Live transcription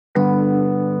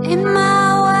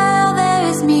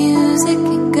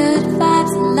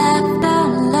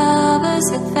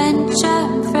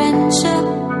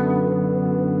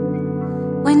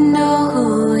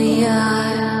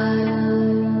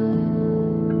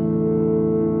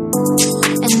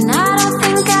And I don't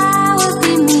think I would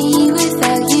be me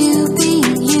without you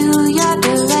being you. Your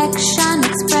direction,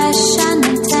 expression,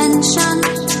 intention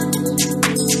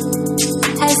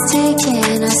has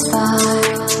taken us far.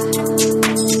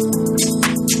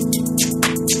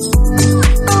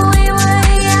 We were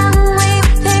young, we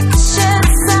pictured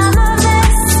some of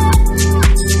this.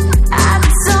 I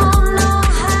don't know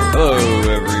how. Hello,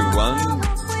 everyone.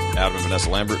 Adam and Vanessa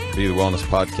Lambert, Beethewellness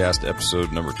podcast,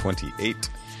 episode number 28.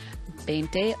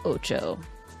 28.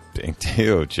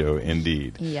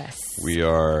 Indeed. Yes. We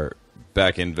are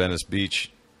back in Venice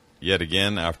Beach yet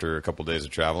again after a couple days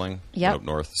of traveling. Yep. Up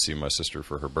north to see my sister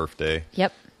for her birthday.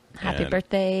 Yep. Happy And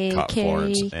birthday, caught Carrie.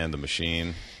 Florence and the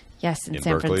Machine. Yes, in in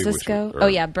San Berkeley, Francisco. or- Oh,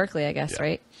 yeah, Berkeley, I guess, Yeah.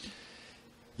 right?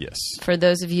 Yes. For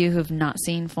those of you who've not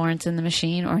seen Florence and the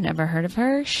Machine or never heard of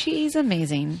her, she's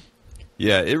amazing.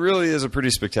 Yeah, it really is a pretty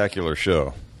spectacular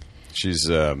show. She's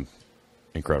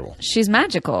incredible. She's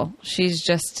magical. She's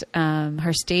just,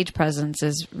 her stage presence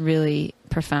is really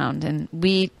profound. And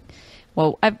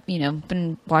I've,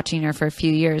 been watching her for a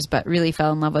few years, but really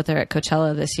fell in love with her at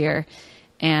Coachella this year.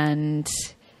 And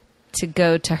to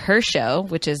go to her show,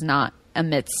 which is not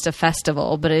amidst a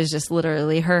festival, but is just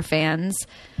literally her fans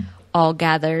all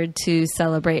gathered to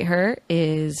celebrate her,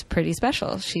 is pretty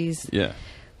special. She's Yeah.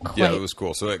 quite, Yeah, it was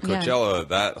cool. So at Yeah. Coachella,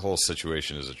 that whole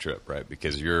situation is a trip, right?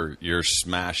 Because you're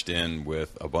smashed in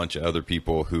with a bunch of other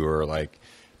people who are like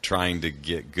trying to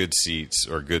get good seats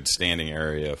or good standing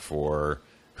area for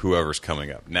whoever's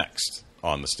coming up next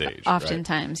on the stage. right?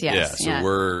 Oftentimes, yes. Yeah.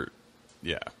 So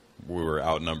we were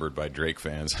outnumbered by Drake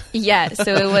fans. Yeah,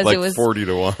 so it was like it was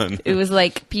 40-1. It was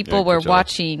like people Yeah, were Coachella.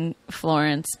 watching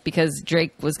Florence because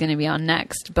Drake was going to be on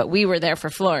next, but we were there for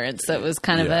Florence, so it was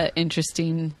kind of Yeah. an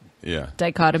interesting Yeah.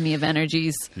 dichotomy of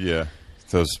energies. Yeah.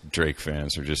 Those Drake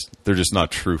fans they're just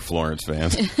not true Florence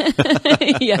fans. Yeah, That's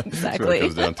what exactly. it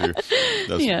comes down to.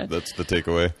 Yeah. That's the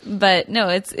takeaway. But no,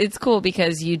 it's cool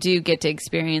because you do get to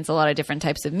experience a lot of different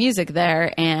types of music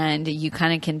there, and you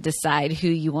kind of can decide who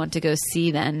you want to go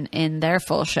see then in their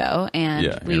full show. And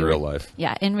Yeah, in real life.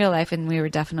 Yeah, in real life, and we were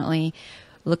definitely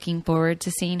looking forward to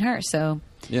seeing her. So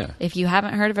Yeah. if you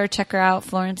haven't heard of her, check her out,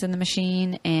 Florence and the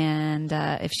Machine. And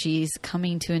if she's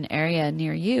coming to an area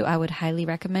near you, I would highly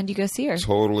recommend you go see her.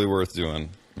 Totally worth doing.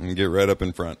 And get right up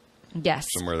in front. Yes.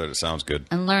 Somewhere that it sounds good.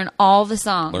 And learn all the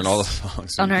songs. Learn all the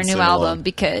songs. so on you her can new sing album along.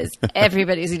 because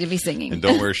everybody's going to be singing. And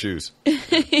don't wear shoes.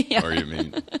 Yeah. Or you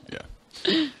mean, yeah.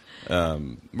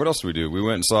 What else did we do? We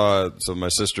went and saw, so my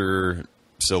sister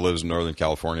still lives in Northern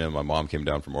California. My mom came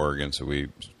down from Oregon, so we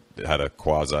had a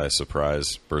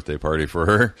quasi-surprise birthday party for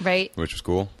her. Right. Which was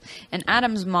cool. And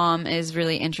Adam's mom is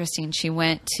really interesting. She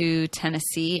went to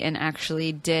Tennessee and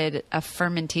actually did a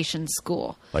fermentation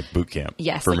school. Like boot camp.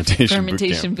 Yes,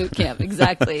 Fermentation boot camp.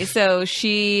 Exactly. So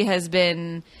she has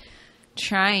been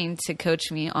trying to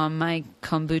coach me on my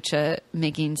kombucha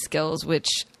making skills, which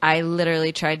I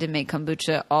literally tried to make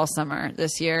kombucha all summer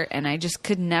this year, and I just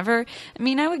could never. I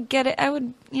mean, I would get it. I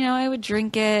would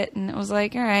drink it, and it was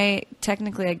like, all right,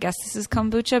 technically, I guess this is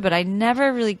kombucha, but I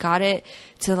never really got it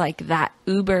to like that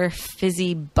uber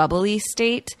fizzy, bubbly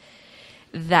state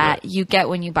that you get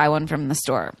when you buy one from the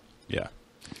store. Yeah.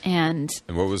 And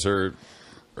what was her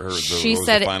she what was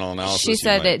said the final analysis? she You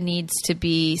said might- it needs to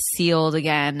be sealed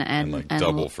again and like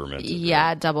double fermented, Yeah,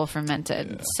 right? double fermented.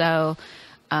 Yeah. So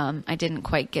I didn't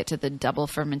quite get to the double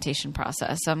fermentation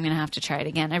process, so I'm going to have to try it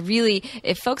again.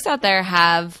 If folks out there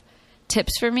have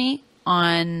tips for me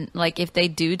on like if they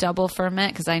do double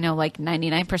ferment, because I know like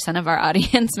 99% of our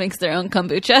audience makes their own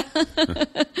kombucha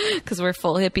because we're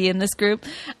full hippie in this group.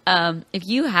 If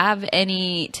you have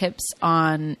any tips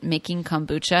on making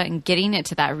kombucha and getting it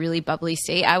to that really bubbly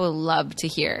state, I would love to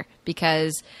hear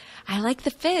because I like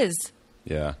the fizz.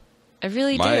 Yeah. I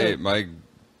really do.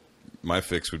 My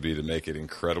fix would be to make it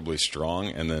incredibly strong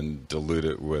and then dilute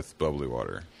it with bubbly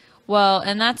water. Well,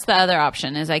 and that's the other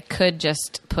option is I could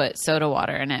just put soda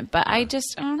water in it, but I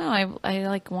don't know. I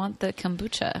like want the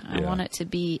kombucha. I Yeah. want it to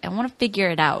be, I want to figure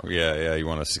it out. Yeah, you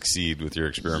want to succeed with your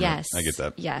experiment. Yes. I get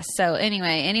that. Yes. So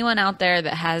anyway, anyone out there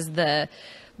that has the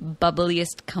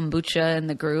bubbliest kombucha in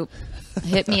the group,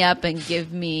 hit me up and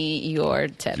give me your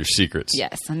tips. Your secrets.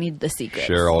 Yes, I need the secrets.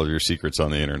 Share all of your secrets on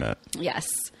the internet. Yes.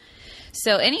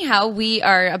 So anyhow, we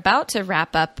are about to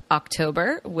wrap up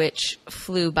October, which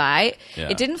flew by. Yeah.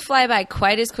 It didn't fly by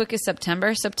quite as quick as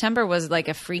September. September was like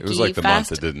a freaky It was like the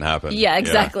fast. month that didn't happen. Yeah,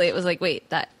 exactly. It was like,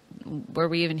 wait, were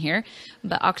we even here?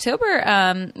 But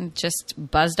October just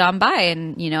buzzed on by,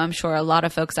 and I'm sure a lot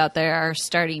of folks out there are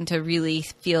starting to really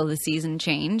feel the season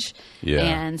change,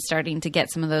 and starting to get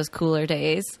some of those cooler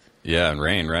days. Yeah, and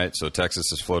rain, right? So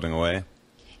Texas is floating away.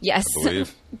 Yes. I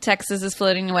believe. Texas is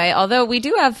floating away. Although we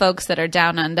do have folks that are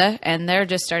down under, and they're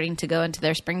just starting to go into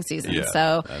their spring season. Yeah,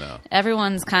 so I know.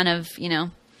 everyone's kind of,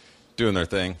 Doing their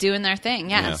thing.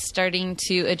 Yeah, starting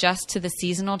to adjust to the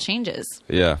seasonal changes.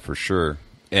 Yeah, for sure.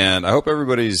 And I hope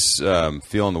everybody's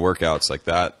feeling the workouts like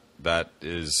that. That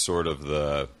is sort of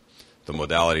the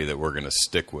modality that we're going to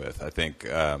stick with. I think,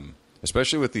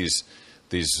 especially with these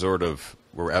sort of,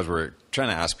 as we're trying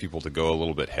to ask people to go a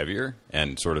little bit heavier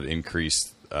and sort of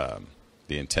increase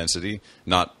the intensity,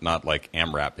 not like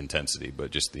AMRAP intensity,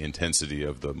 but just the intensity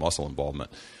of the muscle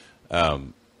involvement.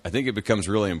 I think it becomes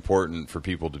really important for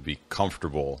people to be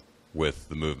comfortable with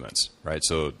the movements, right?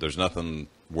 So there's nothing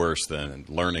worse than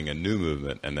learning a new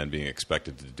movement and then being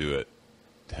expected to do it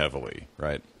heavily,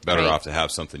 right? Better off to have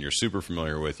something you're super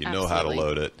familiar with, you know how to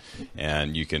load it,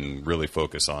 and you can really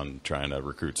focus on trying to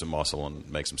recruit some muscle and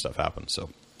make some stuff happen. So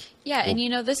yeah,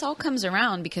 and this all comes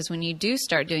around because when you do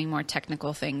start doing more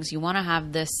technical things, you want to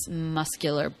have this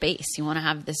muscular base. You want to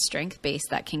have this strength base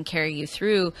that can carry you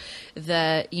through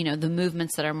the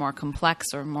movements that are more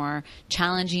complex or more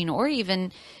challenging, or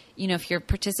even, if you're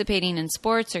participating in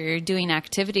sports or you're doing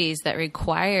activities that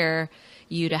require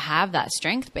you to have that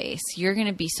strength base, you're going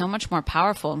to be so much more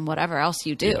powerful in whatever else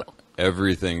you do. Yeah.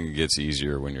 Everything gets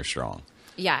easier when you're strong.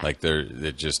 Yeah.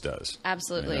 It just does.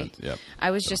 Absolutely. Yep. I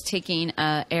was just taking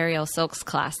a aerial silks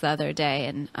class the other day,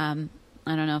 and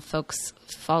I don't know if folks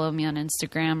follow me on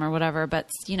Instagram or whatever, but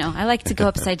I like to go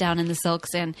upside down in the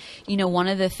silks. And, one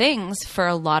of the things for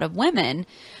a lot of women,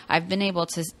 I've been able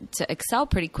to excel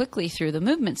pretty quickly through the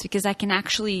movements because I can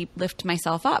actually lift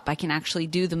myself up. I can actually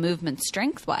do the movement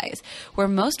strength wise, where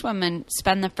most women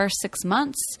spend the first 6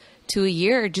 months to a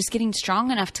year just getting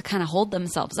strong enough to kind of hold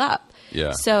themselves up.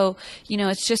 Yeah. So,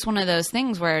 it's just one of those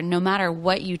things where no matter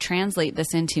what you translate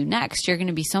this into next, you're going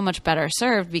to be so much better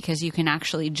served because you can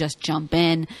actually just jump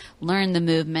in, learn the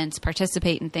movements,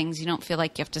 participate in things. You don't feel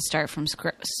like you have to start from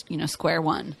square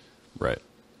one. Right.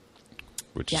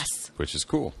 Which is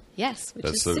cool. Yes, which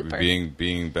That's is super.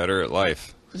 Being better at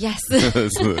life. Yes.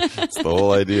 That's the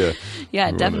whole idea.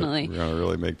 Yeah, definitely. We want to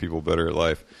really make people better at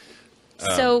life.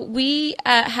 So we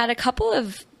had a couple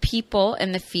of people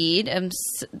in the feed.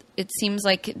 It seems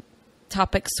like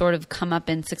topics sort of come up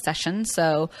in succession.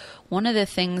 So one of the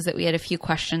things that we had a few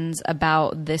questions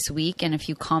about this week and a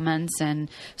few comments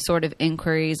and sort of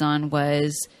inquiries on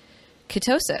was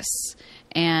ketosis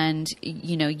and,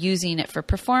 using it for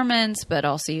performance, but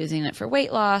also using it for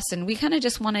weight loss. And we kind of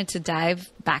just wanted to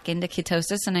dive back into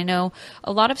ketosis. And I know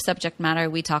a lot of subject matter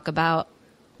we talk about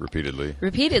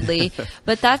repeatedly,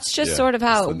 but that's just sort of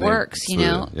how it works,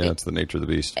 it's the nature of the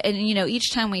beast. And,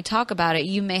 each time we talk about it,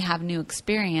 you may have new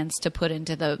experience to put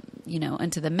into the,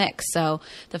 into the mix. So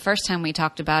the first time we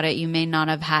talked about it, you may not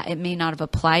have it may not have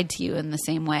applied to you in the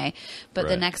same way. But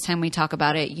the next time we talk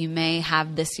about it, you may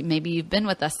have this, maybe you've been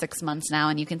with us 6 months now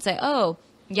and you can say, oh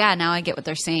yeah, now I get what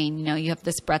they're saying. You have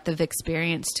this breadth of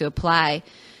experience to apply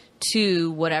to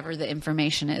whatever the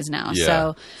information is now. Yeah,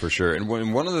 so for sure. And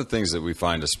one of the things that we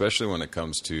find, especially when it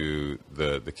comes to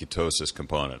the ketosis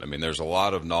component, I mean, there's a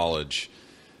lot of knowledge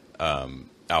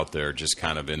out there just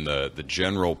kind of in the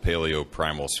general paleo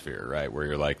primal sphere, right? Where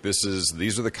you're like, these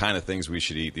are the kind of things we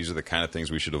should eat. These are the kind of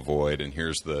things we should avoid. And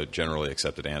here's the generally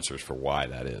accepted answers for why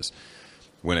that is.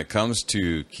 When it comes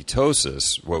to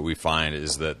ketosis, what we find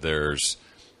is that there's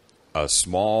a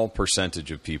small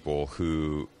percentage of people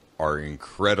who are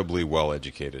incredibly well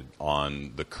educated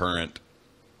on the current,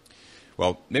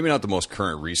 well, maybe not the most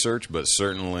current research, but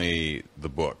certainly the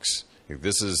books.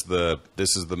 This is the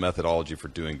methodology for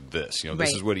doing this.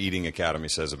 This is what Eating Academy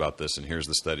says about this, and here's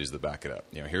the studies that back it up.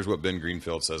 Here's what Ben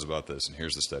Greenfield says about this, and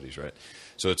here's the studies, right?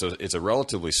 So it's a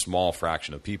relatively small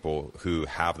fraction of people who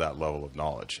have that level of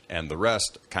knowledge, and the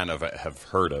rest kind of have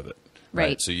heard of it,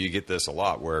 right? So you get this a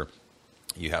lot where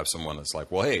you have someone that's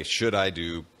like, well, hey, should I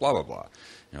do blah, blah, blah?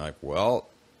 You're like, well,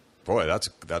 boy,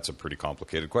 that's a pretty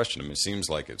complicated question. I mean, it seems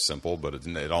like it's simple, but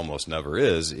it almost never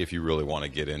is if you really want to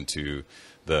get into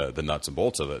the nuts and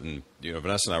bolts of it. And,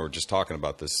 Vanessa and I were just talking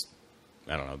about this,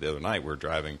 I don't know, the other night we were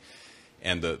driving.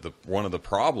 And the one of the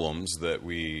problems that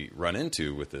we run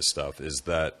into with this stuff is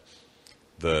that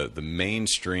the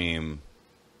mainstream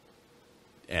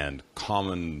and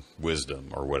common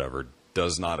wisdom or whatever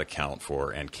does not account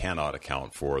for and cannot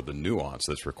account for the nuance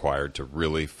that's required to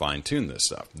really fine-tune this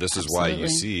stuff. This is why you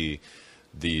see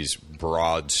these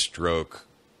broad stroke,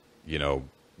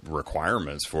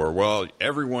 requirements for, well,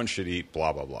 everyone should eat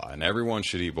blah, blah, blah, and everyone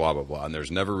should eat blah, blah, blah, and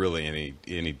there's never really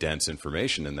any dense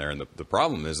information in there. And the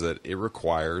problem is that it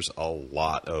requires a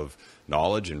lot of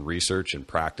knowledge and research and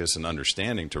practice and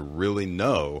understanding to really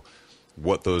know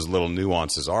what those little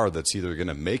nuances are that's either going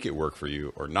to make it work for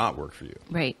you or not work for you.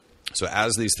 Right. So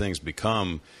as these things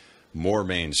become more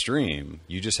mainstream,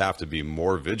 you just have to be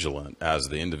more vigilant as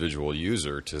the individual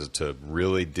user to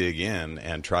really dig in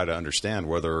and try to understand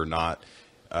whether or not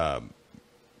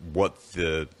what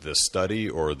the study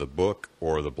or the book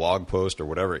or the blog post or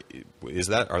whatever is,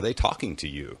 that are they talking to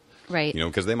you? Right.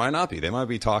 Because they might not be. They might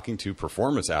be talking to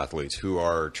performance athletes who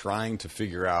are trying to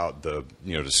figure out to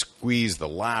squeeze the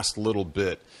last little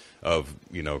bit of,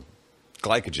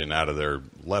 glycogen out of their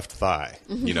left thigh,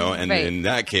 and right. in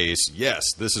that case, yes,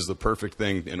 this is the perfect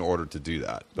thing in order to do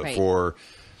that. But right. for,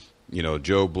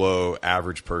 Joe Blow,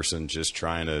 average person just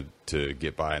trying to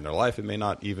get by in their life, it may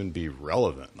not even be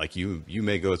relevant. Like you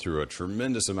may go through a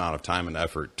tremendous amount of time and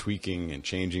effort tweaking and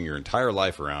changing your entire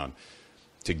life around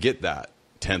to get that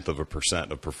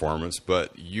 0.1% of performance,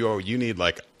 but you need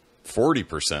like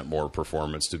 40% more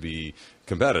performance to be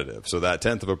competitive. So that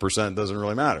 0.1% doesn't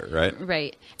really matter, right?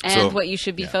 Right. And what you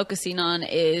should be focusing on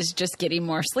is just getting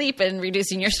more sleep and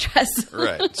reducing your stress.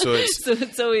 Right. So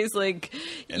it's always like,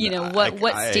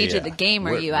 what stage of the game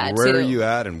are you at? Where are you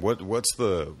at, and what is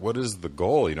the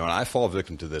goal? And I fall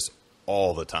victim to this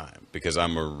all the time because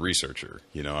I'm a researcher.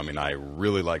 I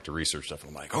really like to research stuff.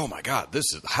 I'm like, oh my God,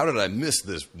 how did I miss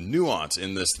this nuance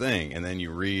in this thing? And then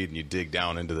you read and you dig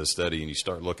down into the study and you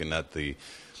start looking at the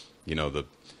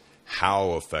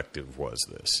how effective was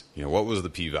this? What was the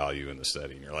p-value in the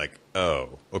study? And you're like,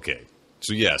 oh, okay.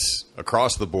 So yes,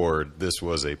 across the board, this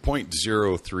was a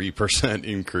 0.03%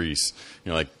 increase.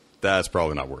 You're like, that's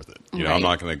probably not worth it. Right. I'm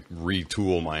not going to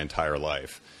retool my entire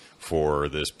life for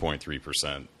this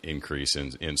 0.3% increase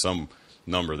in some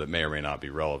number that may or may not be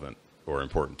relevant or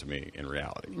important to me in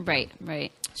reality. Right,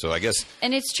 right. So I guess...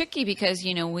 And it's tricky because,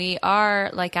 we are,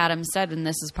 like Adam said, and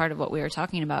this is part of what we were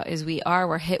talking about, is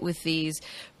we're hit with these,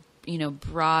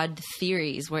 broad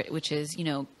theories, which is,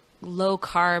 low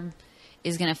carb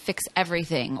is going to fix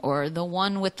everything, or the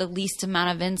one with the least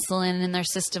amount of insulin in their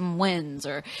system wins,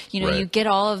 or, Right. you get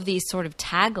all of these sort of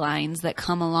taglines that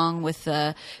come along with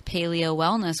the paleo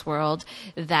wellness world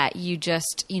that you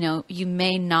just, you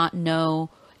may not know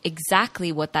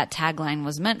exactly what that tagline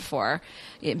was meant for.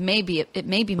 It may be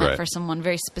meant Right. for someone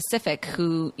very specific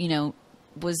who,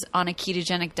 was on a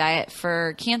ketogenic diet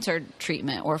for cancer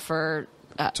treatment or for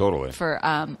Totally. for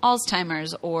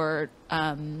Alzheimer's or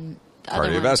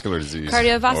Cardiovascular disease.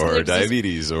 Or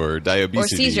diabetes or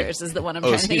diabetes. Or seizures is the one I'm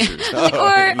trying to think seizures. of. or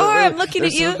I'm looking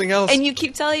at There's you something else. and you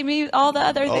keep telling me all the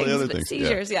other All things, the other but things,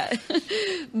 seizures, yeah.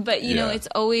 But, Yeah. it's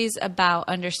always about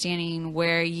understanding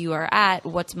where you are at,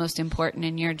 what's most important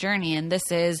in your journey. And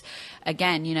this is,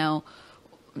 again,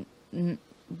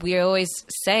 we always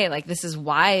say, like, this is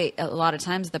why a lot of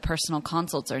times the personal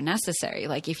consults are necessary.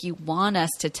 Like, if you want us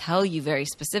to tell you very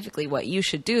specifically what you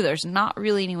should do, there's not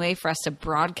really any way for us to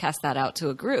broadcast that out to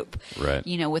a group, Right.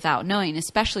 Without knowing,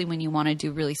 especially when you want to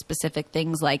do really specific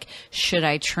things like, should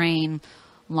I train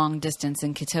long distance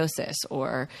in ketosis,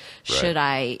 or should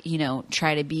I,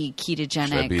 try to be ketogenic?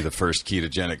 Should I be the first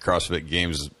ketogenic CrossFit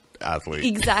Games athlete?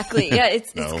 Exactly. Yeah,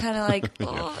 it's No. kind of like,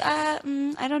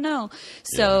 I don't know.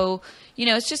 So,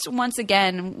 it's just, once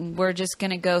again, we're just going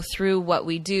to go through what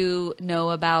we do know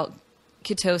about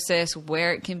ketosis,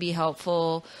 where it can be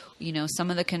helpful, some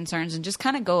of the concerns, and just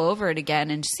kind of go over it again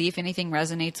and see if anything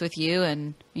resonates with you.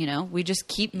 And, we just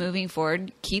keep moving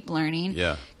forward, keep learning,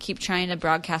 keep trying to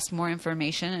broadcast more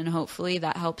information, and hopefully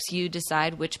that helps you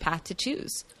decide which path to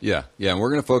choose. Yeah. Yeah. And we're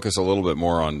going to focus a little bit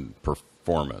more on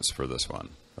performance for this one,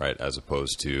 right? As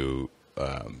opposed to,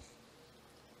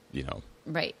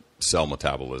 Right. cell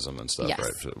metabolism and stuff,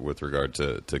 Yes. right? With regard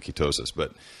to ketosis.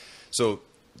 But so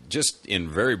just in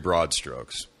very broad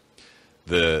strokes,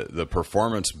 the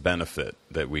performance benefit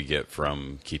that we get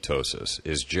from ketosis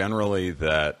is generally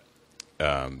that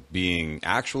being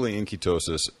actually in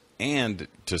ketosis, and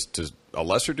to a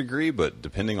lesser degree, but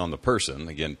depending on the person,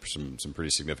 again, some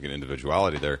pretty significant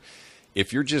individuality there,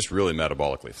 if you're just really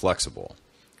metabolically flexible,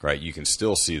 right, you can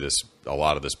still see a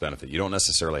lot of this benefit. You don't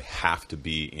necessarily have to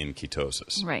be in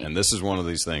ketosis. Right. And this is one of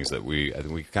these things that I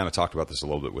think we kind of talked about this a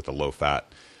little bit with the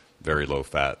very low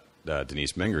fat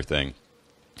Denise Minger thing,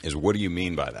 is what do you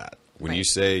mean by that? When you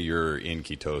say you're in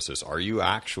ketosis, are you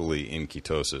actually in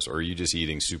ketosis, or are you just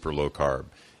eating super low carb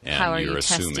and How are you're you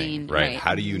assuming, testing? right? Right.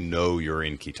 How do you know you're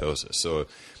in ketosis? So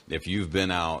if you've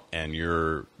been out and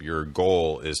your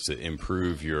goal is to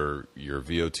improve your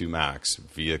VO2 max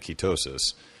via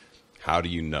ketosis, how do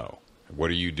you know?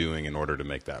 What are you doing in order to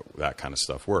make that kind of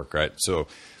stuff work, right? So,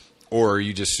 or are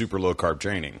you just super low carb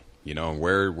training?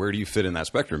 Where do you fit in that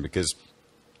spectrum? Because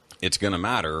it's going to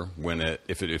matter when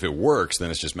if it works, then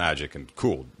it's just magic and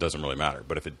cool. It doesn't really matter.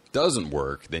 But if it doesn't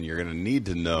work, then you're going to need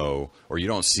to know, or you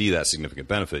don't see that significant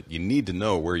benefit, you need to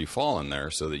know where you fall in there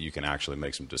so that you can actually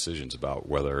make some decisions about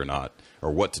whether or not,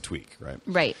 or what to tweak, right?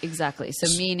 Right, exactly. So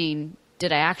meaning,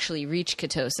 did I actually reach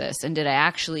ketosis, and did I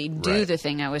actually do the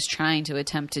thing I was trying to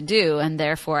attempt to do, and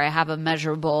therefore I have a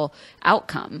measurable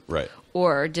outcome? Right.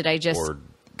 Or did I just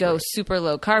go super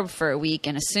low carb for a week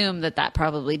and assume that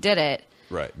probably did it?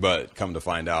 Right. But come to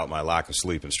find out, my lack of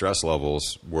sleep and stress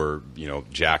levels were,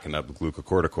 jacking up the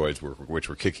glucocorticoids, which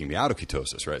were kicking me out of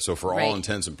ketosis, right? So for all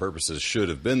intents and purposes, should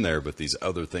have been there, but these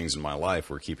other things in my life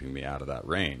were keeping me out of that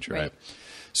range, right?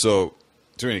 So,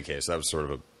 in any case, that was sort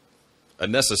of a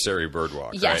necessary bird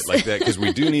walk, right? Like that, because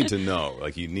we do need to know.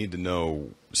 Like, you need to know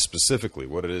specifically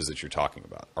what it is that you're talking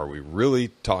about. Are we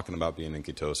really talking about being in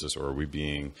ketosis, or are we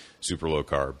being super low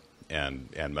carb and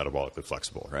metabolically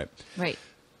flexible, right? Right.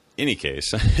 Any case,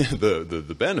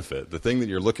 the benefit, the thing that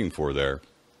you're looking for there,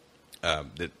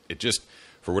 that it just,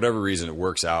 for whatever reason, it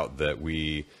works out that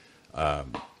we're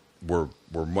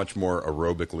much more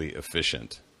aerobically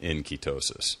efficient in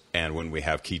ketosis, and when we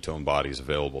have ketone bodies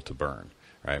available to burn,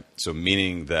 right? So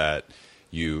meaning that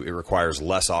it requires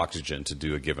less oxygen to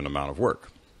do a given amount of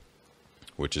work,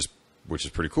 which is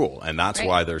pretty cool. And that's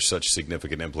why there's such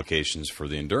significant implications for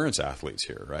the endurance athletes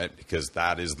here, right? Because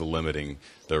that is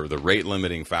the rate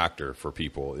limiting factor for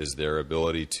people, is their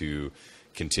ability to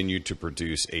continue to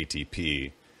produce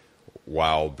ATP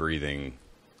while breathing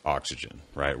oxygen,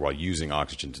 right? While using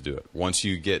oxygen to do it. Once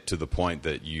you get to the point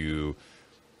that you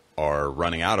are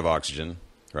running out of oxygen,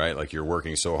 right? Like you're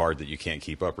working so hard that you can't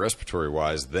keep up respiratory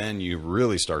wise, then you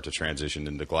really start to transition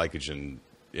into glycogen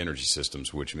energy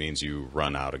systems, which means you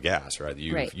run out of gas, right?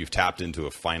 You've tapped into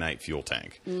a finite fuel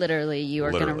tank. Literally, you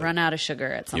are going to run out of sugar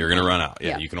at some point. You're going to run out.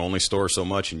 Yeah, you can only store so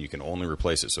much, and you can only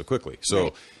replace it so quickly.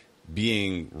 So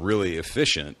being really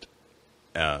efficient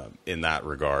in that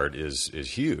regard is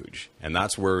huge. And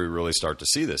that's where we really start to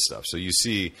see this stuff. So you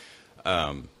see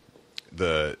an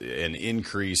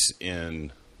increase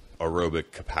in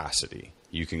aerobic capacity.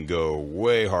 You can go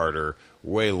way harder,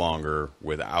 way longer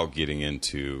without getting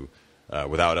into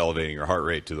without elevating your heart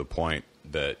rate to the point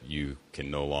that you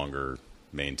can no longer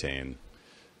maintain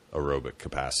aerobic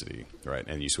capacity, right?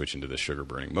 And you switch into the sugar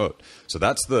burning mode. So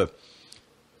that's the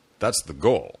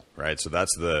goal, right? So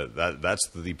that's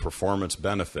the performance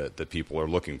benefit that people are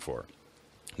looking for.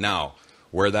 Now,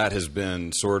 where that has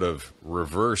been sort of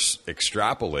reverse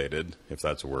extrapolated, if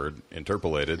that's a word,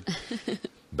 interpolated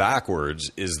backwards,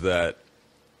 is that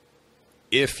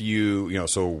if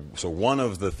so one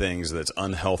of the things that's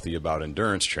unhealthy about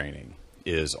endurance training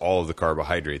is all of the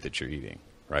carbohydrate that you're eating,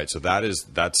 right? So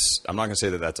that's, I'm not going to say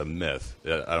that that's a myth.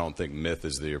 I don't think myth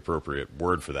is the appropriate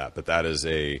word for that, but that is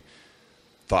a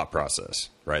thought process,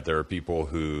 right? There are people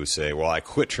who say, well, I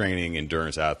quit training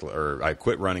endurance or I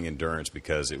quit running endurance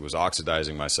because it was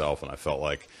oxidizing myself and I felt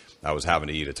like I was having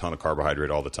to eat a ton of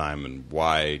carbohydrate all the time, and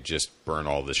why just burn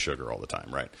all this sugar all the time,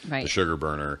 right? The sugar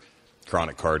burner,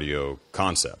 chronic cardio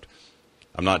concept.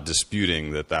 I'm not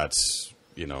disputing that that's,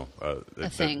 a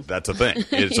thing. That's a thing.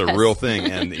 It's a real thing,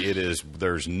 and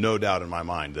there's no doubt in my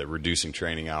mind that reducing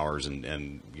training hours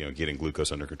and getting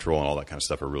glucose under control and all that kind of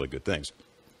stuff are really good things.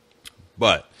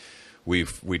 But we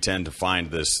tend to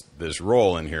find this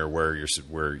role in here where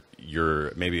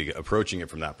you're maybe approaching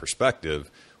it from that perspective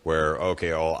where,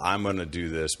 okay, well, I'm going to do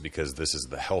this because this is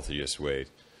the healthiest way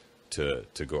to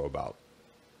go about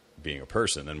being a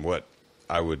person. And what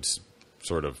I would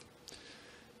sort of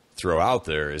throw out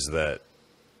there is that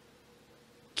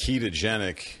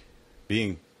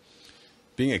being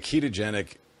a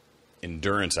ketogenic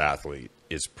endurance athlete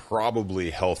is probably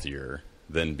healthier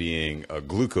than being a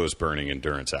glucose burning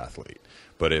endurance athlete.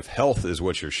 But if health is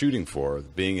what you're shooting for,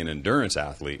 being an endurance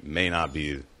athlete may not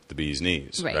be the bee's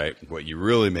knees, right? What you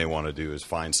really may want to do is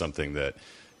find something that,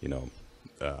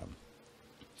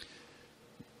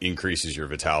 increases your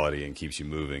vitality and keeps you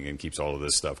moving and keeps all of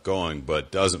this stuff going, but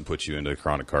doesn't put you into the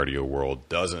chronic cardio world,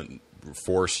 doesn't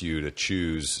force you to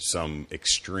choose some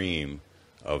extreme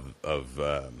of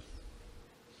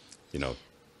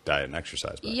diet and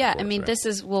exercise. Yeah, I mean,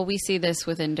 right? We see this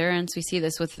with endurance. We see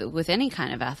this with any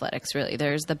kind of athletics, really.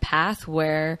 There's the path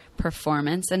where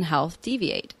performance and health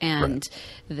deviate. And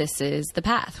this is the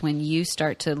path. When you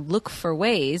start to look for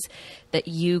ways that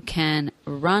you can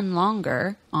run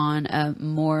longer on a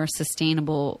more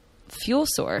sustainable fuel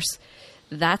source,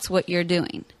 that's what you're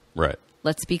doing. Right.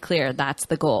 let's be clear, that's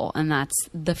the goal. And that's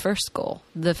the first goal.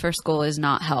 The first goal is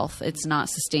not health. It's not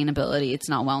sustainability. It's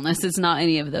not wellness. It's not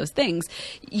any of those things.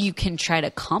 You can try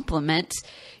to complement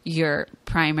your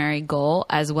primary goal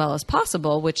as well as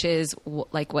possible, which is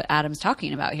like what Adam's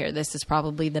talking about here. This is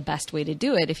probably the best way to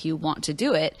do it if you want to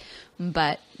do it.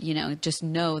 But, just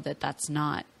know that that's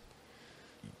not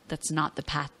the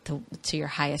path to your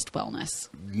highest wellness.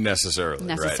 Necessarily,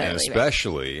 right? And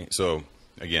especially, right. So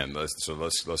again,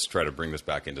 let's try to bring this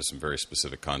back into some very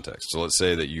specific context. So let's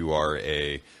say that you are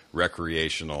a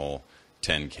recreational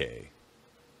 10K.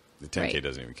 The 10K right.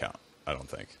 doesn't even count, I don't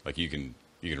think. Like you can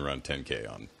run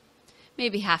 10K on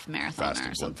maybe half marathon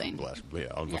or something.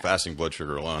 On fasting blood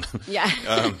sugar alone. Yeah.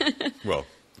 Well,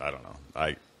 I don't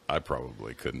know. I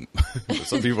probably couldn't. But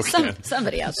some people can.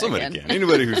 Somebody else can.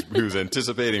 Anybody who's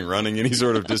anticipating running any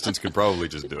sort of distance can probably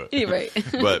just do it. Right.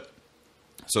 But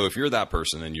so if you're that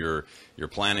person and you're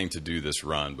planning to do this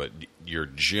run, but your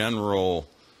general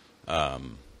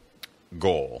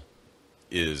goal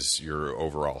is your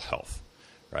overall health,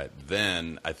 right?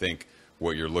 Then I think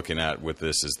what you're looking at with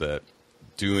this is that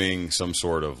doing some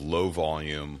sort of low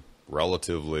volume,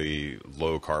 relatively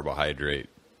low carbohydrate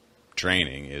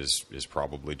training is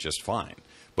probably just fine.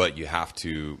 But you have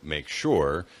to make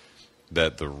sure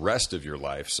that the rest of your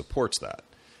life supports that.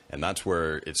 And that's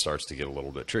where it starts to get a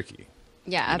little bit tricky.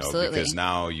 Yeah, absolutely. Because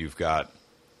now you've got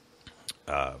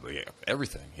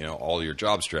everything, all your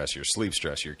job stress, your sleep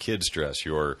stress, your kid stress,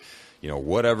 your,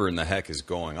 whatever in the heck is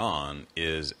going on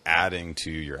is adding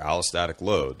to your allostatic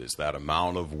load. Is that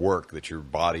amount of work that your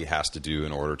body has to do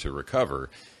in order to recover.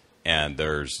 And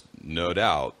there's no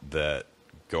doubt that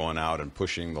going out and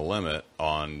pushing the limit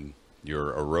on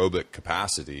your aerobic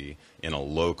capacity in a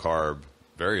low carb,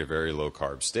 very, very low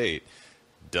carb state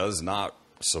does not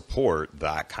support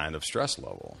that kind of stress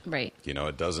level. Right.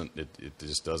 It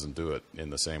just doesn't do it in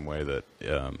the same way that,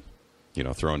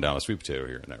 throwing down a sweet potato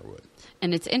here and there would.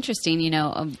 And it's interesting,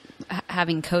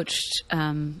 having coached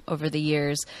over the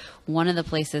years, one of the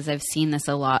places I've seen this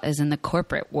a lot is in the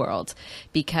corporate world,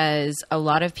 because a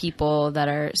lot of people that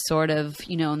are sort of,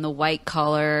 in the white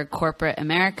collar corporate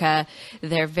America,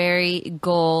 they're very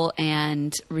goal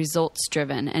and results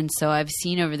driven. And so I've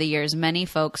seen over the years, many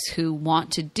folks who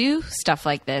want to do stuff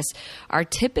like this are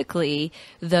typically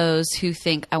those who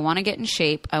think, I want to get in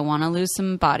shape, I want to lose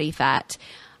some body fat,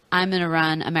 I'm going to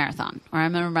run a marathon, or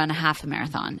I'm going to run a half a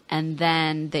marathon. And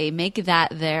then they make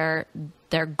that their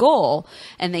goal,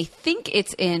 and they think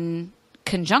it's in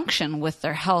conjunction with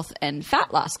their health and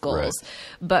fat loss goals. Right.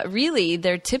 But really,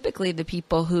 they're typically the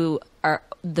people who are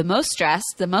the most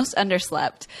stressed, the most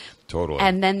underslept. Totally.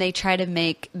 And then they try to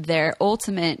make their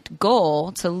ultimate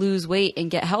goal to lose weight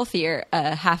and get healthier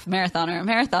a half marathon or a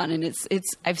marathon. And it's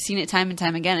I've seen it time and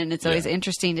time again. And it's always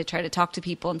interesting to try to talk to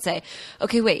people and say,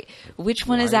 okay, wait, which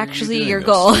one is actually your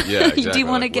goal? Yeah, exactly. Do you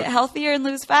want to get healthier and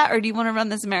lose fat, or do you want to run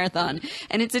this marathon?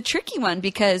 And it's a tricky one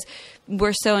because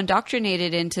we're so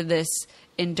indoctrinated into this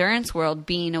endurance world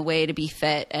being a way to be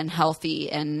fit and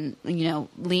healthy and,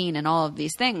 lean and all of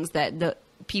these things that the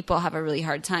people have a really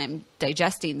hard time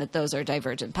digesting that those are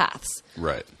divergent paths.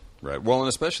 Right. Well, and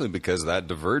especially because that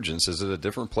divergence is at a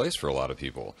different place for a lot of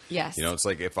people. Yes. It's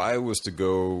like if I was to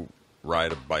go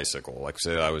ride a bicycle, like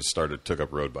say I took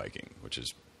up road biking, which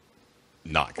is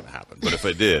not going to happen. But if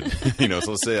I did,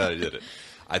 so let's say I did it.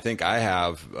 I think I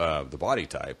have the body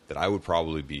type that I would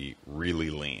probably be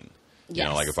really lean.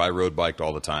 Yes. Like if I road biked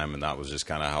all the time and that was just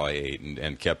kind of how I ate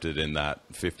and kept it in that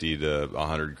 50 to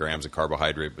 100 grams of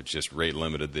carbohydrate, but just rate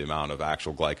limited the amount of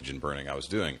actual glycogen burning I was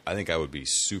doing, I think I would be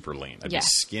super lean. I'd be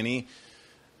skinny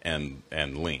and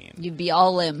lean. You'd be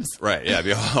all limbs. Right. Yeah, I'd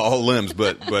be all limbs,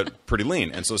 but pretty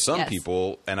lean. And so some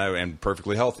people, and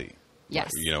perfectly healthy. Yes.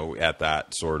 At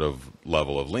that sort of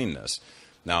level of leanness.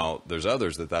 Now, there's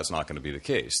others that's not going to be the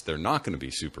case. They're not going to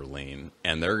be super lean,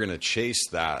 and they're going to chase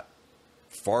that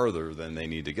farther than they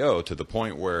need to go, to the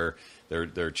point where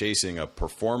they're chasing a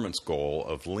performance goal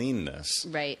of leanness,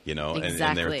 right? Exactly.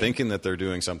 and they're thinking that they're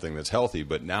doing something that's healthy,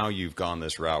 but now you've gone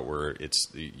this route where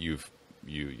you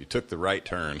took the right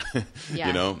turn,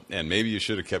 and maybe you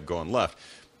should have kept going left.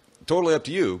 Totally up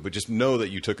to you, but just know that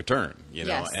you took a turn,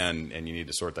 and you need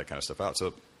to sort that kind of stuff out.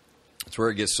 So that's where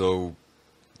it gets so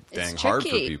dang hard for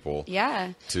people,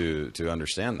 to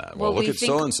understand that. Well, look at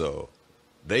so and so.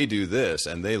 They do this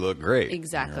and they look great.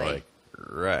 Exactly. Like,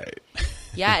 right.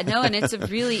 Yeah, no, and it's a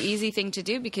really easy thing to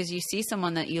do because you see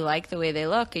someone that you like the way they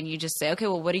look and you just say, okay,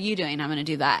 well, what are you doing? I'm going to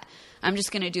do that. I'm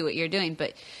just going to do what you're doing.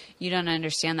 But you don't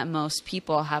understand that most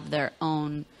people have their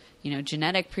own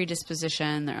genetic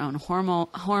predisposition, their own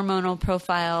hormonal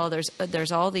profile.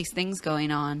 There's all these things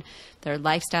going on. There are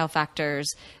lifestyle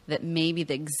factors that maybe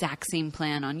the exact same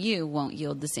plan on you won't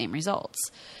yield the same results.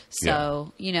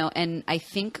 So, and I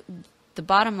think the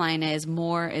bottom line is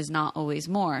more is not always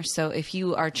more. So if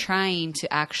you are trying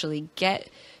to actually get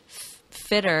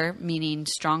fitter, meaning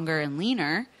stronger and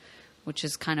leaner, which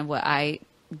is kind of what I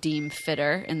deem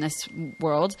fitter in this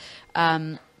world,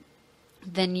 then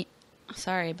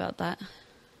sorry about that.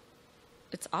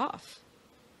 It's off.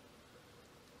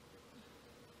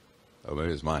 Oh,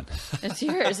 maybe it's mine. It's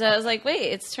yours. I was like,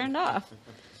 wait, it's turned off.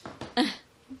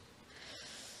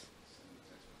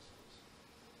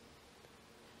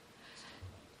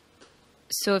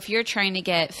 So if you're trying to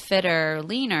get fitter,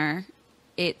 leaner,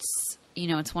 it's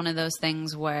one of those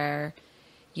things where,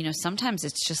 sometimes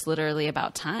it's just literally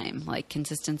about time, like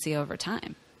consistency over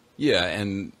time. Yeah,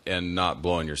 and not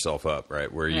blowing yourself up,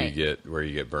 right? Where you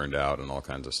get burned out and all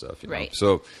kinds of stuff. Right.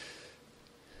 So,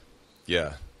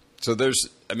 yeah. So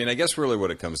I guess really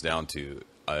what it comes down to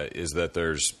is that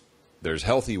there's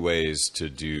healthy ways to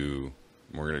do.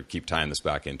 We're going to keep tying this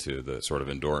back into the sort of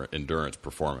endurance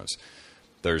performance.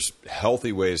 There's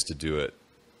healthy ways to do it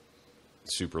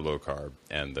super low carb,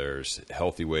 and there's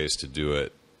healthy ways to do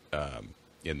it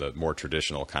in the more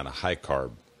traditional kind of high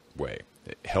carb way.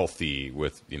 Healthy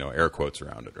with, air quotes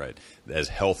around it, right? As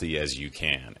healthy as you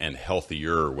can, and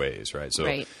healthier ways, right?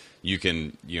 So you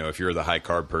can, if you're the high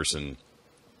carb person,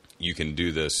 you can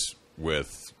do this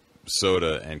with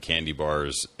soda and candy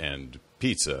bars and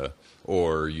pizza,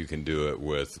 or you can do it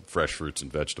with fresh fruits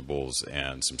and vegetables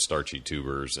and some starchy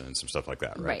tubers and some stuff like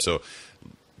that, right? So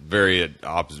very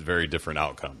different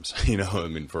outcomes,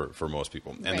 for most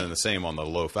people. And then the same on the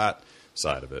low fat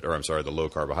side of it, or the low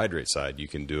carbohydrate side. You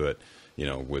can do it,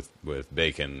 with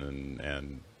bacon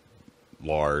and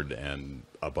lard and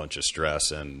a bunch of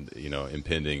stress and,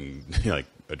 impending like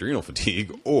adrenal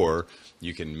fatigue, or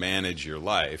you can manage your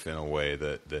life in a way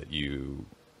that you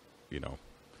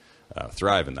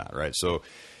thrive in that, right? So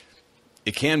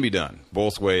it can be done.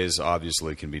 Both ways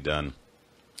obviously can be done.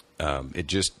 You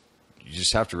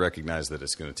just have to recognize that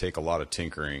it's going to take a lot of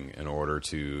tinkering in order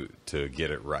to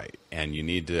get it right. And you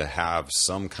need to have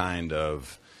some kind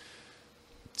of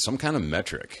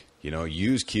metric,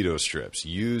 use keto strips,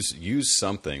 use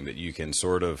something that you can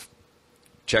sort of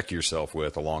check yourself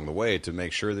with along the way to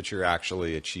make sure that you're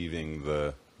actually achieving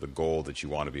the goal that you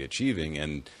want to be achieving,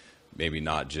 and maybe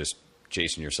not just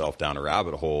chasing yourself down a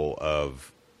rabbit hole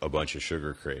of a bunch of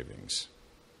sugar cravings,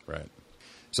 right?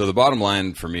 So the bottom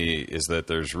line for me is that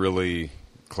there's really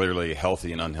clearly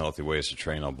healthy and unhealthy ways to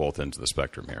train on both ends of the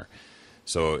spectrum here.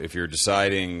 So if you're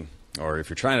deciding, or if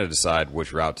you're trying to decide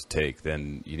which route to take,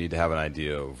 then you need to have an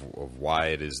idea of why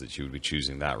it is that you would be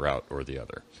choosing that route or the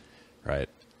other, right?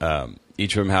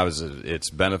 Each of them has its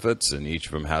benefits, and each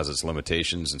of them has its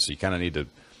limitations. And so you kind of need to,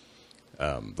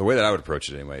 the way that I would approach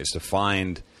it anyway, is to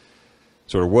find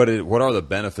sort of what are the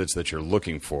benefits that you're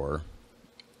looking for,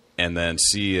 and then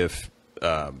see if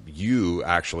you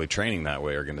actually training that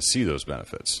way are going to see those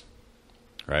benefits,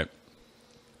 right?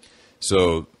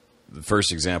 So the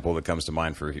first example that comes to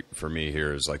mind for me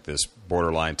here is like this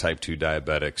borderline type 2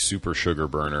 diabetic, super sugar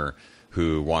burner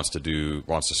who wants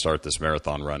to start this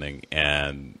marathon running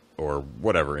or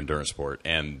whatever endurance sport,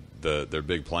 and their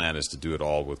big plan is to do it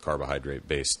all with carbohydrate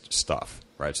based stuff,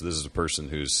 right? So this is a person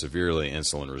who's severely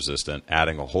insulin resistant.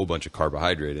 Adding a whole bunch of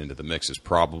carbohydrate into the mix is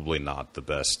probably not the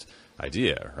best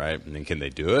idea, right? And then can they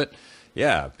do it?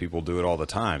 Yeah, people do it all the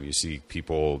time. You see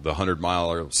people, the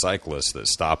 100-mile cyclists that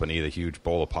stop and eat a huge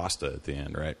bowl of pasta at the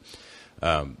end, right?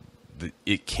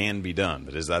 It can be done,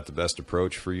 but is that the best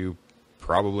approach for you?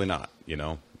 Probably not,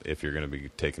 if you're going to be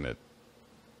taking it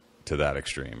to that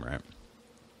extreme, right?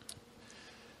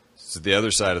 So the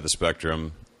other side of the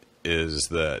spectrum is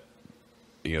that,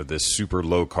 this super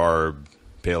low carb,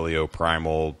 paleo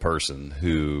primal person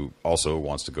who also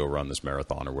wants to go run this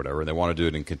marathon or whatever, and they want to do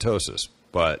it in ketosis,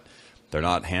 but they're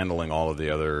not handling all of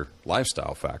the other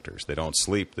lifestyle factors. They don't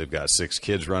sleep. They've got 6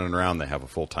 kids running around. They have a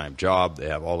full-time job. They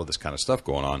have all of this kind of stuff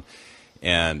going on.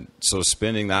 And so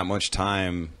spending that much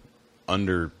time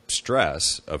under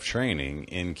stress of training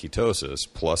in ketosis,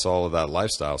 plus all of that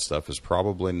lifestyle stuff, is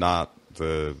probably not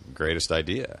the greatest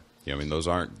idea. Those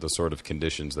aren't the sort of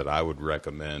conditions that I would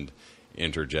recommend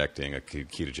interjecting a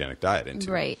ketogenic diet into.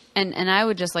 Right. And I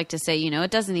would just like to say,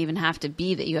 it doesn't even have to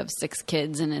be that you have 6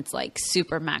 kids and it's like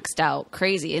super maxed out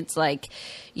crazy. It's like,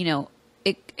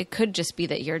 it could just be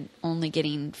that you're only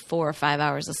getting 4 or 5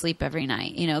 hours of sleep every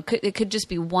night. It could just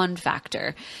be one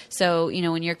factor. So,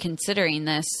 when you're considering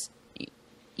this,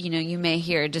 you may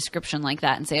hear a description like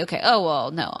that and say, okay, oh,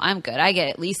 well, no, I'm good. I get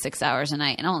at least 6 hours a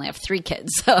night and I only have 3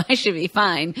 kids, so I should be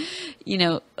fine.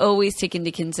 Always take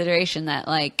into consideration that,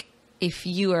 like, if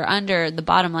you are the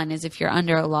bottom line is if you're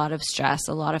under a lot of stress,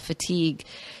 a lot of fatigue,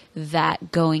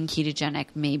 that going ketogenic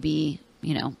may be,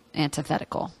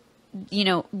 antithetical.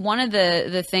 One of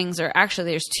the things, or actually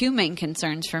there's 2 main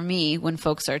concerns for me when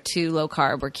folks are too low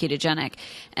carb or ketogenic.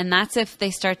 And that's if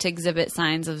they start to exhibit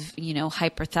signs of,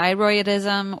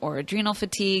 hyperthyroidism or adrenal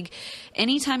fatigue.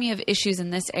 Anytime you have issues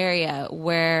in this area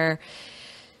where,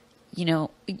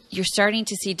 you're starting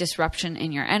to see disruption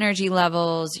in your energy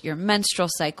levels, your menstrual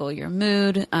cycle, your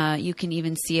mood. You can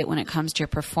even see it when it comes to your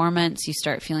performance. You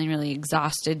start feeling really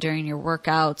exhausted during your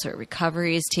workouts, or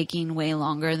recovery is taking way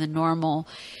longer than normal.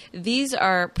 These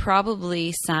are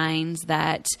probably signs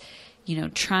that,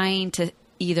 trying to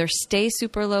either stay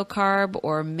super low carb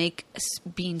or make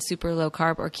being super low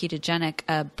carb or ketogenic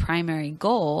a primary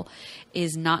goal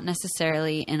is not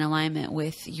necessarily in alignment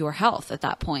with your health at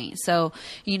that point. So,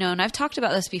 and I've talked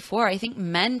about this before, I think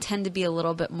men tend to be a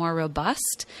little bit more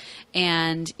robust,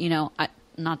 and,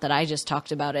 not that I just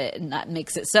talked about it and that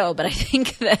makes it so, but I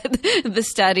think that the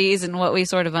studies and what we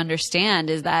sort of understand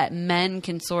is that men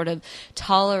can sort of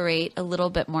tolerate a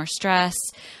little bit more stress.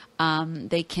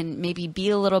 They can maybe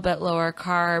be a little bit lower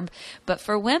carb, but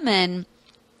for women,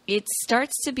 it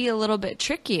starts to be a little bit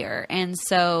trickier. And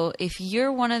so if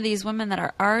you're one of these women that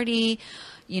are already,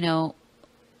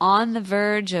 on the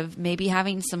verge of maybe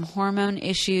having some hormone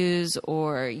issues,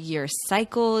 or your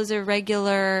cycle is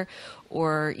irregular,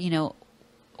 or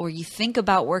you think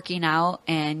about working out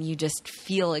and you just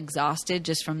feel exhausted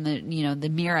just from the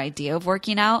mere idea of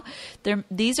working out,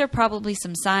 these are probably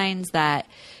some signs that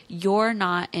you're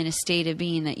not in a state of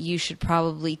being that you should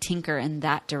probably tinker in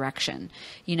that direction,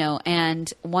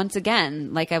 and once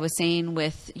again, like I was saying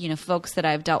with, folks that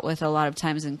I've dealt with a lot of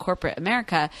times in corporate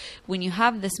America, when you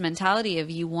have this mentality of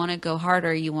you want to go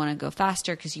harder, you want to go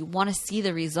faster because you want to see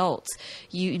the results,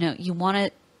 you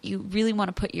really want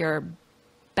to put your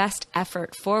best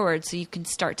effort forward so you can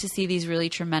start to see these really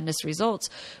tremendous results,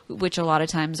 which a lot of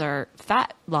times are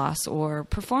fat loss or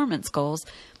performance goals.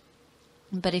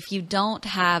 But if you don't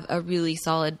have a really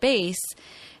solid base,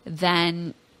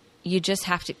 then you just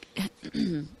have to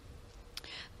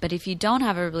but if you don't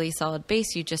have a really solid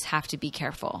base, you just have to be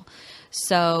careful.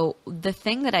 So the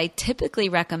thing that I typically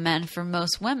recommend for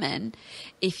most women,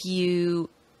 if you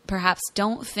perhaps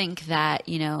don't think that,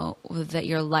 that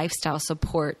your lifestyle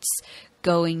supports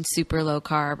going super low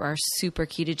carb or super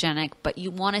ketogenic, but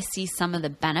you want to see some of the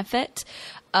benefit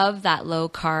of that low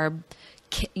carb,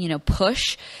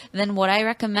 push, then what I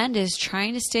recommend is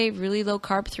trying to stay really low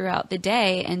carb throughout the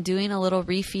day and doing a little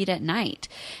refeed at night.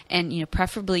 And,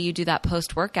 preferably you do that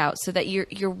post workout so that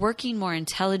you're working more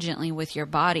intelligently with your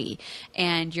body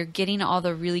and you're getting all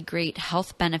the really great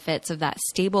health benefits of that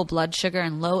stable blood sugar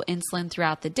and low insulin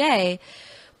throughout the day.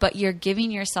 But you're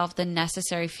giving yourself the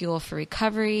necessary fuel for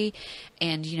recovery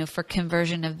and, for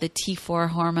conversion of the T4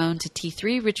 hormone to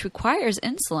T3, which requires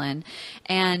insulin.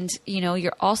 And,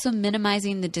 you're also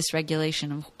minimizing the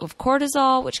dysregulation of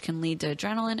cortisol, which can lead to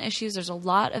adrenaline issues. There's a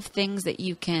lot of things that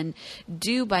you can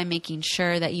do by making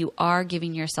sure that you are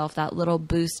giving yourself that little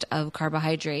boost of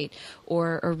carbohydrate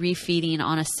or refeeding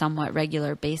on a somewhat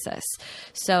regular basis.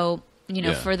 So,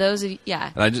 for those of you,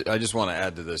 And I just want to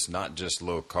add to this, not just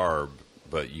low carb,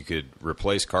 but you could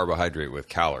replace carbohydrate with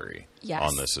calorie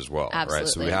on this as well, absolutely. Right?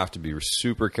 So we have to be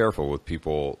super careful with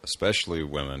people, especially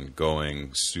women,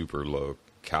 going super low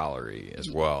calorie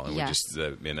as well. And we just,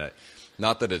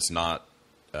 not that it's not,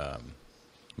 I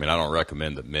don't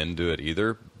recommend that men do it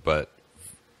either, but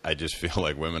I just feel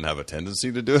like women have a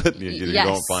tendency to do it. You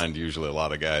don't find usually a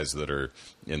lot of guys that are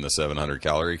in the 700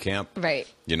 calorie camp, right?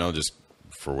 Just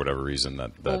for whatever reason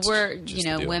that's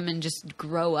women just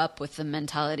grow up with the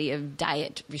mentality of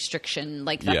diet restriction,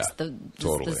 like that's the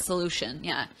solution.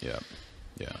 Yeah,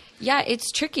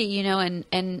 it's tricky,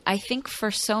 and I think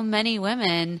for so many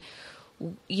women,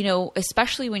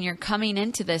 especially when you're coming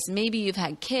into this, maybe you've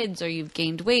had kids or you've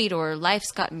gained weight or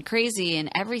life's gotten crazy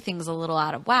and everything's a little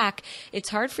out of whack. It's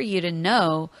hard for you to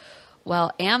know,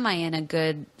 well, am I in a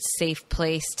good, safe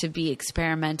place to be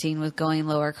experimenting with going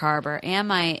lower carb, or am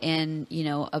I in,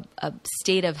 a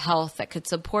state of health that could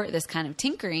support this kind of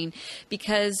tinkering?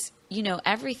 Because,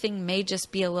 everything may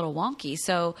just be a little wonky.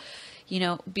 So,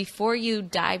 before you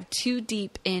dive too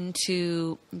deep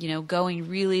into, going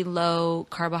really low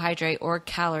carbohydrate or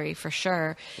calorie for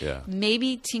sure,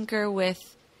 maybe tinker with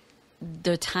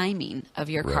the timing of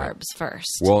your carbs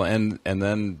first. Well, and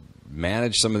then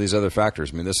manage some of these other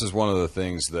factors. I mean, this is one of the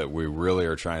things that we really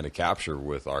are trying to capture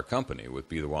with our company, with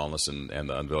Beethewellness and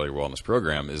the Unveil Your Wellness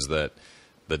program, is that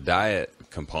the diet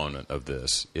component of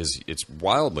this it's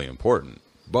wildly important,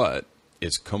 but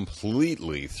it's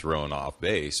completely thrown off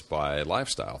base by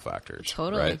lifestyle factors.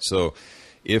 Totally. Right? So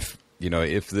if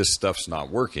this stuff's not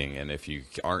working, and if you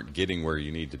aren't getting where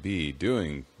you need to be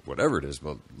doing whatever it is,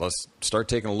 well, let's start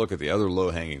taking a look at the other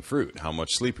low-hanging fruit. How much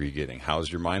sleep are you getting?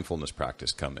 How's your mindfulness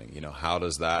practice coming?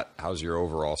 How's your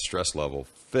overall stress level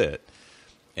fit?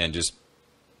 And just,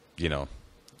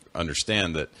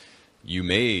 understand that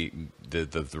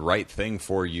the right thing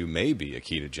for you may be a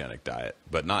ketogenic diet,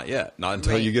 but not yet. Not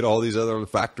until you get all these other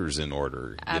factors in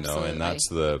order, Absolutely. And that's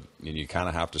you kind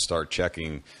of have to start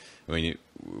checking. I mean,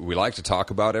 we like to talk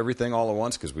about everything all at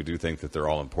once because we do think that they're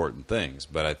all important things.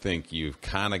 But I think you've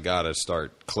kind of got to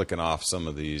start clicking off some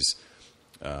of these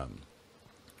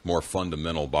more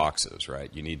fundamental boxes, right?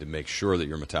 You need to make sure that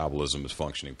your metabolism is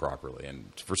functioning properly.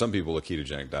 And for some people, a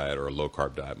ketogenic diet or a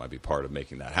low-carb diet might be part of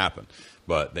making that happen.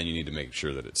 But then you need to make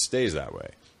sure that it stays that way,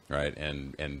 right?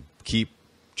 And keep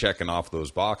checking off those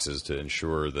boxes to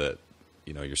ensure that,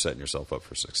 you're setting yourself up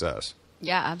for success.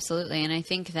 Yeah, absolutely. And I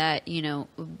think that,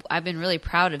 I've been really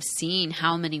proud of seeing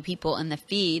how many people in the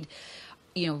feed,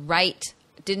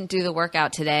 didn't do the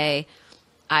workout today.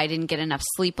 I didn't get enough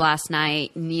sleep last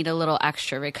night, need a little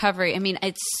extra recovery. I mean,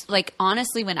 it's like,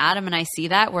 honestly, when Adam and I see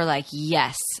that, we're like,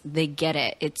 yes, they get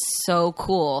it. It's so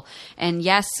cool. And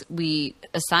yes, we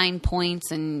assign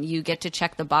points and you get to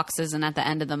check the boxes. And at the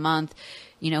end of the month,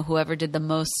 whoever did the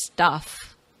most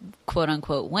stuff, quote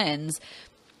unquote, wins.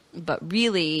 But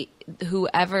really,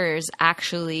 whoever's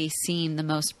actually seen the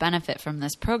most benefit from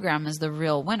this program is the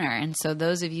real winner. And so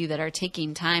those of you that are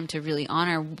taking time to really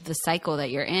honor the cycle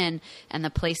that you're in and the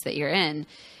place that you're in,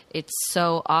 it's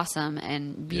so awesome,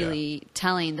 and really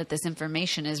telling that this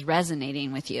information is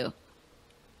resonating with you.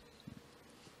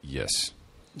 Yes.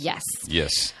 Yes.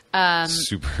 Yes.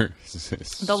 Super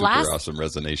awesome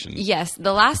resonation. Yes.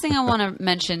 The last thing I want to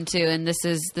mention too, and this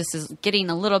is getting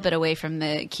a little bit away from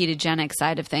the ketogenic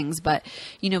side of things, but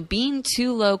being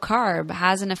too low carb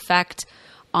has an effect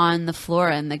on the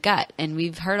flora in the gut. And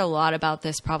we've heard a lot about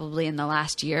this probably in the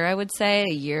last year, I would say,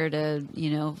 a year to,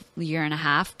 year and a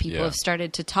half. People have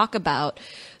started to talk about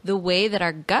the way that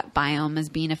our gut biome is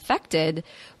being affected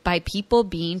by people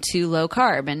being too low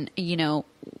carb. And,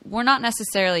 we're not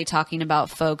necessarily talking about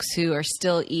folks who are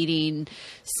still eating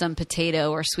some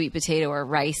potato or sweet potato or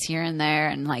rice here and there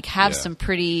and have some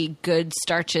pretty good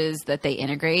starches that they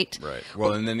integrate. Right.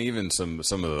 Well, and then even some of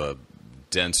the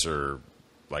denser,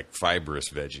 fibrous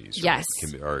veggies, right,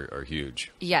 are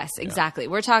huge. Yes, exactly.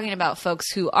 We're talking about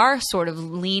folks who are sort of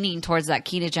leaning towards that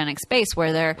ketogenic space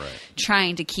where they're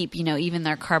trying to keep, even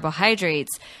their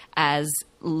carbohydrates as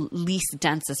least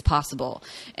dense as possible.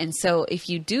 And so if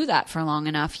you do that for long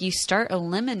enough, you start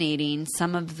eliminating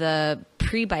some of the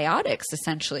prebiotics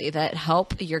essentially that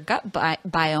help your gut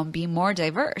biome be more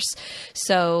diverse.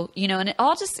 So, and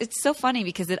it's so funny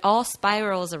because it all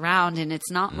spirals around, and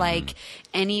it's not like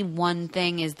any one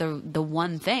thing is the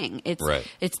one thing.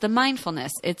 It's the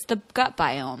mindfulness, it's the gut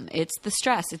biome, it's the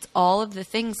stress, it's all of the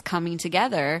things coming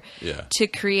together to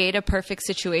create a perfect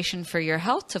situation for your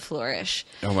health to flourish.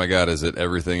 Oh my God, is it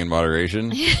everything in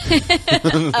moderation?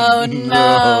 Oh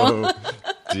no.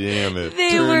 Damn it.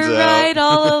 They were right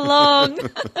all along.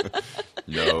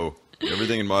 No.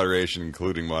 Everything in moderation,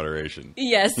 including moderation.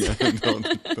 Yes.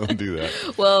 Don't do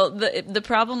that. Well, the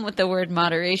problem with the word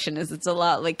moderation is it's a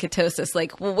lot like ketosis.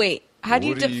 Well, wait. How do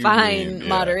you define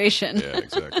moderation? Yeah,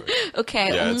 exactly.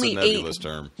 Okay, I only ate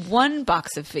term. one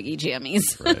box of figgy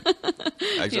jammies. Right.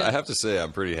 Actually, I have to say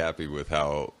I'm pretty happy with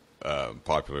how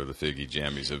popular the figgy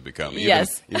jammies have become. Even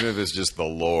if it's just the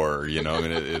lore, it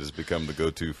has become the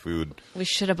go-to food. We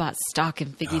should have bought stock in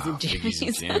figgies and jammies.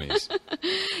 Figgies and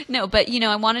jammies. No, but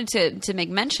I wanted to make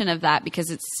mention of that because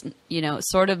it's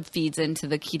sort of feeds into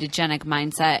the ketogenic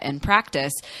mindset and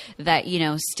practice that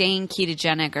staying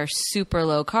ketogenic or super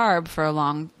low carb for a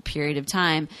long period of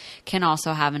time can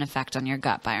also have an effect on your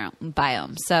gut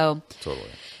biome. So totally.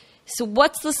 So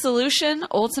what's the solution?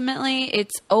 Ultimately,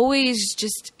 it's always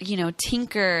just,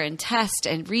 tinker and test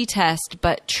and retest,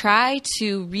 but try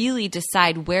to really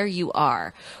decide where you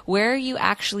are. Where are you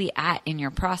actually at in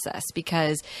your process?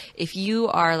 Because if you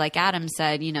are, like Adam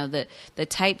said, the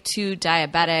type 2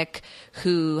 diabetic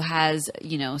who has,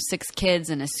 6 kids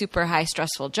and a super high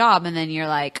stressful job, and then you're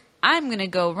like, I'm going to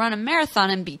go run a marathon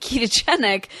and be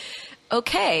ketogenic.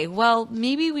 Okay, well,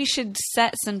 maybe we should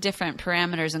set some different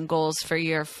parameters and goals for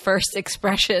your first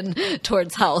expression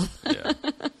towards health.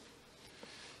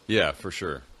 Yeah, for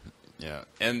sure. Yeah.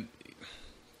 And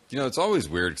It's always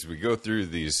weird because we go through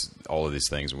all of these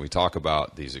things, and we talk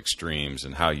about these extremes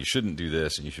and how you shouldn't do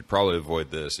this, and you should probably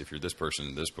avoid this if you're this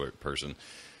person,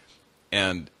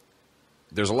 and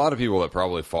there's a lot of people that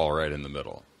probably fall right in the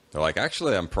middle. They're like,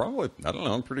 actually, I'm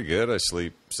pretty good. I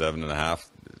sleep 7.5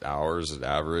 hours at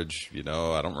average.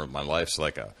 My life's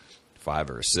like a 5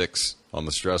 or a 6 on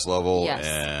the stress level, Yes.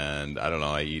 and I don't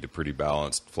know. I eat a pretty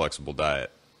balanced, flexible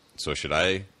diet. So should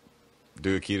I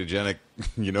do a ketogenic,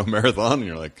 marathon? And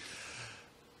you're like,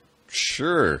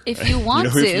 sure. If you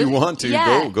want to. If you want to,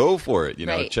 yeah. go for it.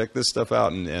 Right. Check this stuff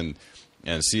out and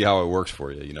see how it works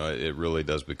for you. It really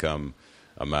does become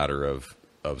a matter of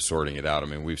sorting it out. I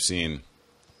mean, we've seen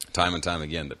time and time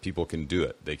again that people can do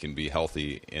it. They can be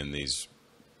healthy in these,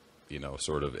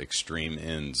 sort of extreme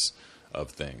ends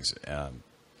of things.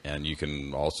 And you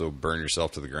can also burn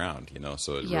yourself to the ground,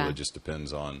 so it really just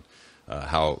depends on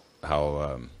how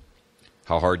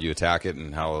hard you attack it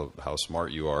and how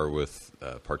smart you are with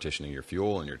partitioning your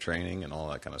fuel and your training and all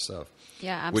that kind of stuff.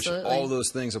 Yeah, absolutely. Which all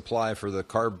those things apply for the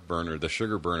carb burner, the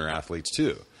sugar burner athletes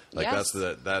too. Like Yes.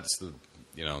 that's the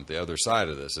the other side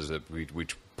of this is that we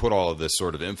put all of this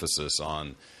sort of emphasis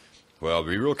on, well,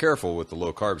 be real careful with the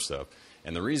low carb stuff.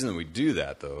 And the reason that we do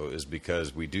that, though, is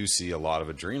because we do see a lot of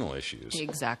adrenal issues.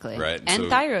 Exactly. Right. And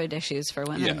thyroid issues for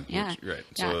women. Right.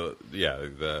 So,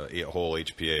 the whole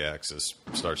HPA axis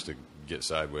starts to get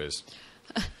sideways.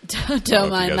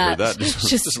 Don't mind that.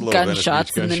 Just a little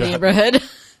gunshots in the neighborhood.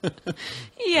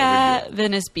 Yeah,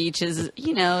 Venice Beach is,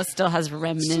 still has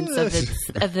remnants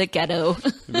of the ghetto.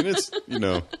 I mean, it's,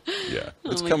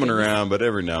 it's coming around, but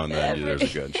every now and then there's a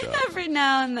gunshot. Every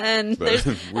now and then there's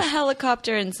a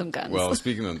helicopter and some guns. Well,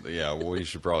 speaking of, we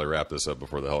should probably wrap this up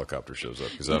before the helicopter shows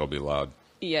up because that'll be loud.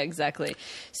 Yeah, exactly.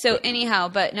 So anyhow,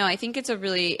 but no, I think it's a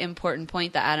really important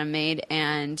point that Adam made.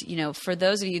 And, for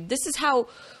those of you, this is how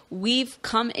we've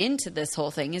come into this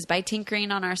whole thing is by tinkering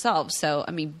on ourselves. So,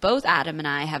 I mean, both Adam and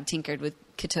I have tinkered with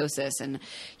ketosis and,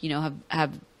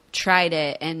 have tried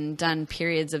it and done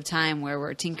periods of time where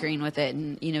we're tinkering with it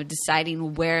and,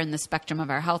 deciding where in the spectrum of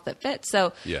our health it fits.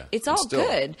 So it's all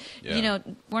good. Yeah.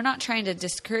 We're not trying to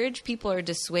discourage people or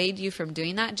dissuade you from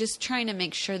doing that. Just trying to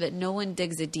make sure that no one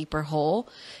digs a deeper hole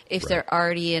if they're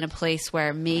already in a place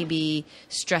where maybe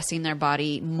stressing their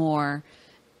body more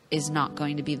is not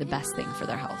going to be the best thing for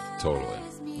their health. Totally.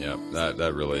 Yeah.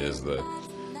 That really is the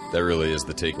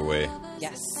takeaway.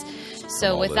 Yes.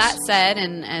 So with that said,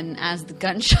 and as the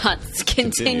gunshots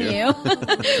continue,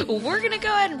 we're going to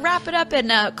go ahead and wrap it up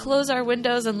and close our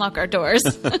windows and lock our doors.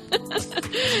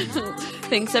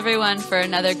 Thanks, everyone, for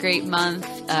another great month.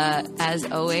 As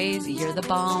always, you're the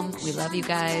bomb. We love you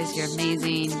guys. You're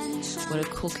amazing. What a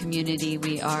cool community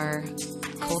we are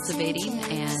cultivating,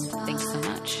 and thanks so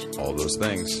much. All those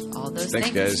things.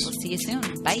 Thanks, guys. We'll see you soon.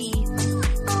 Bye. We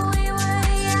were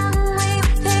young, we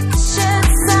pictured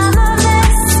some of